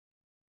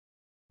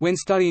When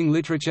studying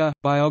literature,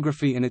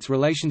 biography and its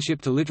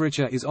relationship to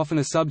literature is often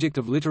a subject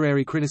of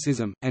literary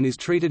criticism, and is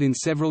treated in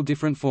several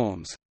different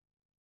forms.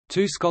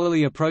 Two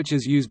scholarly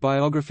approaches use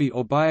biography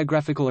or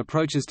biographical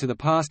approaches to the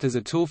past as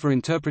a tool for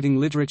interpreting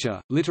literature: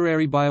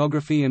 literary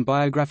biography and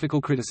biographical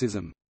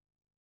criticism.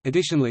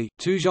 Additionally,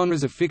 two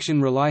genres of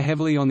fiction rely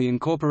heavily on the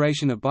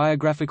incorporation of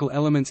biographical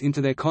elements into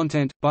their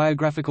content: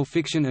 biographical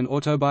fiction and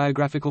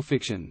autobiographical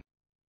fiction.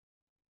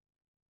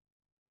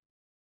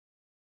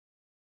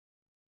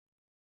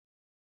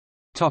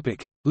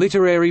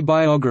 Literary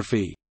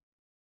biography.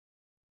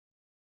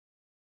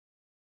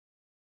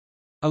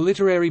 A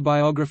literary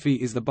biography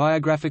is the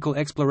biographical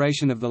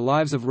exploration of the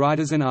lives of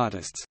writers and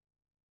artists.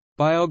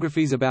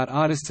 Biographies about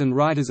artists and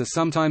writers are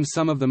sometimes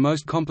some of the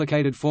most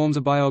complicated forms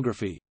of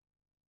biography.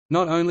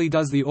 Not only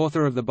does the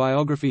author of the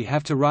biography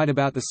have to write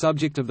about the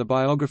subject of the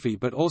biography,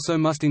 but also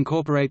must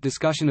incorporate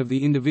discussion of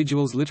the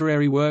individual's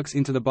literary works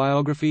into the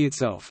biography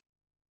itself.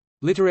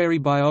 Literary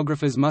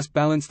biographers must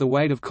balance the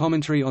weight of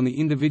commentary on the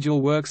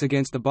individual works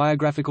against the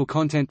biographical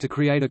content to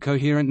create a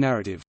coherent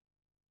narrative.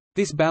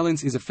 This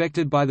balance is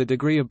affected by the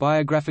degree of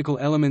biographical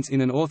elements in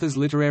an author's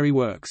literary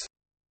works.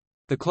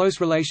 The close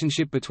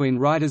relationship between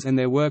writers and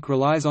their work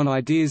relies on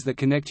ideas that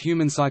connect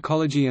human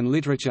psychology and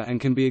literature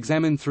and can be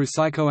examined through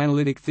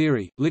psychoanalytic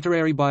theory.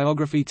 Literary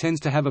biography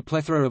tends to have a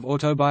plethora of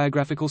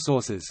autobiographical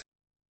sources.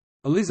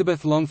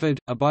 Elizabeth Longford,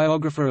 a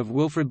biographer of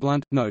Wilfrid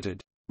Blunt,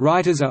 noted,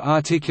 "Writers are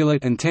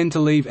articulate and tend to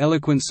leave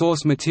eloquent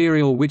source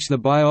material which the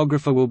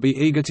biographer will be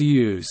eager to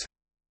use."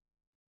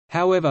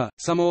 However,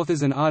 some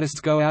authors and artists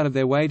go out of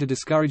their way to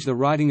discourage the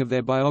writing of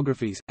their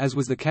biographies, as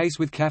was the case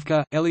with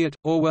Kafka, Eliot,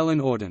 Orwell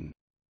and Auden.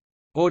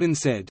 Auden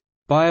said,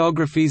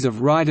 "Biographies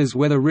of writers,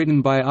 whether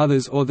written by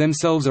others or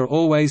themselves, are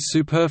always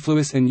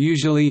superfluous and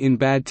usually in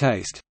bad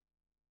taste.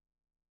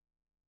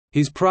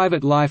 His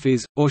private life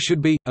is, or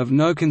should be, of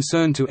no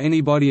concern to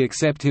anybody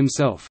except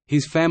himself,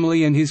 his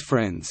family and his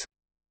friends."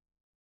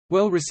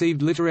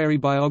 Well-received literary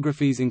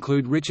biographies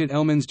include Richard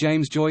Ellman's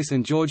James Joyce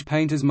and George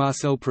Painter's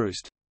Marcel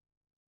Proust.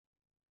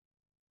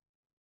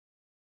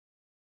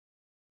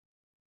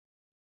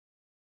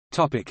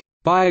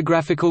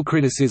 Biographical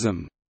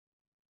criticism.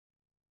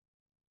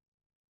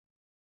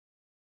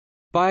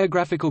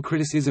 Biographical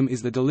criticism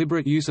is the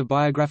deliberate use of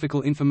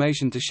biographical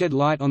information to shed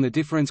light on the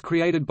difference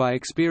created by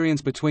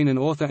experience between an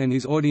author and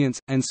his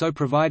audience, and so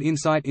provide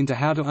insight into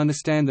how to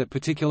understand that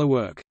particular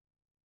work.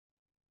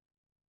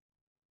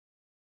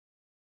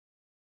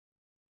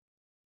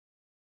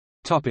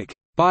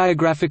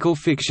 Biographical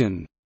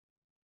fiction.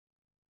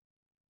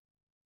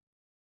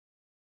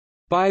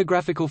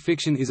 Biographical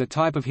fiction is a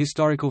type of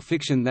historical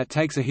fiction that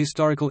takes a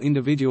historical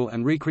individual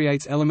and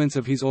recreates elements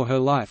of his or her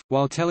life,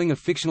 while telling a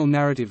fictional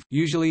narrative,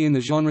 usually in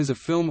the genres of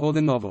film or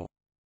the novel.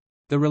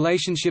 The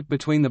relationship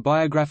between the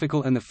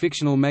biographical and the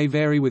fictional may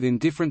vary within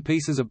different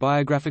pieces of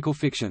biographical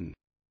fiction.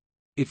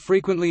 It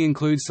frequently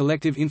includes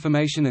selective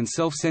information and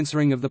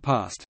self-censoring of the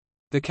past.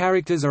 The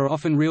characters are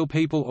often real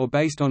people or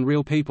based on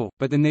real people,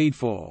 but the need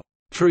for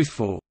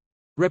truthful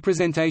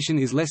representation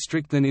is less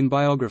strict than in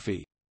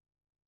biography.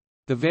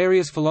 The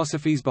various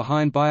philosophies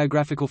behind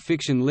biographical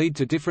fiction lead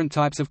to different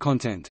types of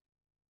content.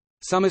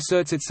 Some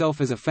asserts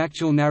itself as a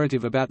factual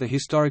narrative about the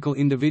historical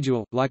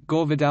individual, like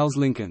Gore Vidal's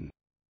Lincoln.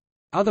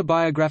 Other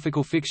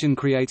biographical fiction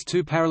creates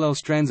two parallel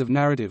strands of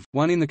narrative,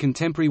 one in the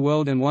contemporary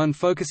world and one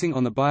focusing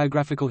on the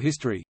biographical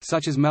history,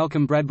 such as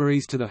Malcolm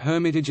Bradbury's To the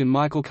Hermitage and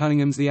Michael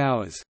Cunningham's The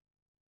Hours.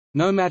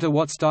 No matter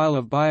what style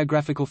of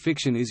biographical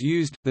fiction is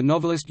used, the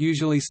novelist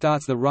usually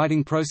starts the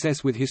writing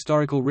process with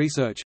historical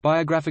research.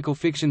 Biographical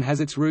fiction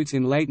has its roots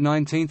in late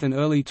 19th and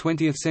early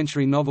 20th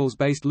century novels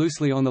based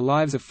loosely on the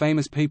lives of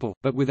famous people,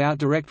 but without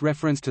direct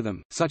reference to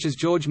them, such as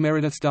George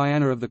Meredith's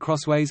Diana of the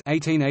Crossways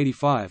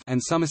 (1885)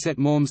 and Somerset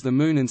Maugham's The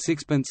Moon and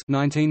Sixpence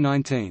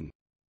 (1919).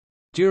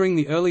 During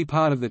the early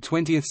part of the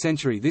 20th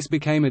century, this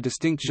became a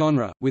distinct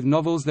genre, with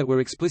novels that were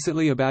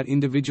explicitly about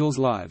individuals'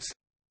 lives.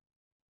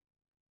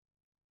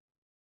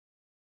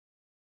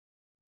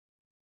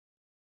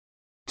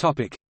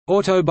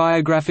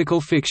 Autobiographical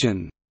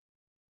fiction.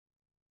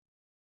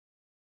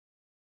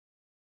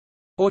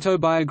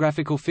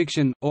 Autobiographical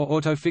fiction, or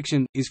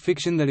autofiction, is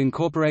fiction that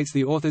incorporates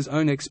the author's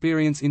own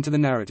experience into the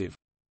narrative.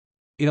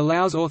 It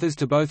allows authors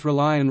to both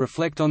rely and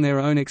reflect on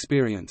their own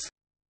experience.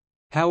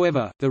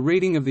 However, the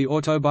reading of the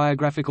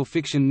autobiographical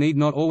fiction need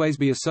not always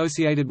be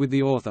associated with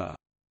the author.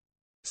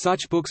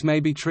 Such books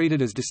may be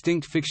treated as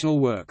distinct fictional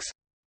works.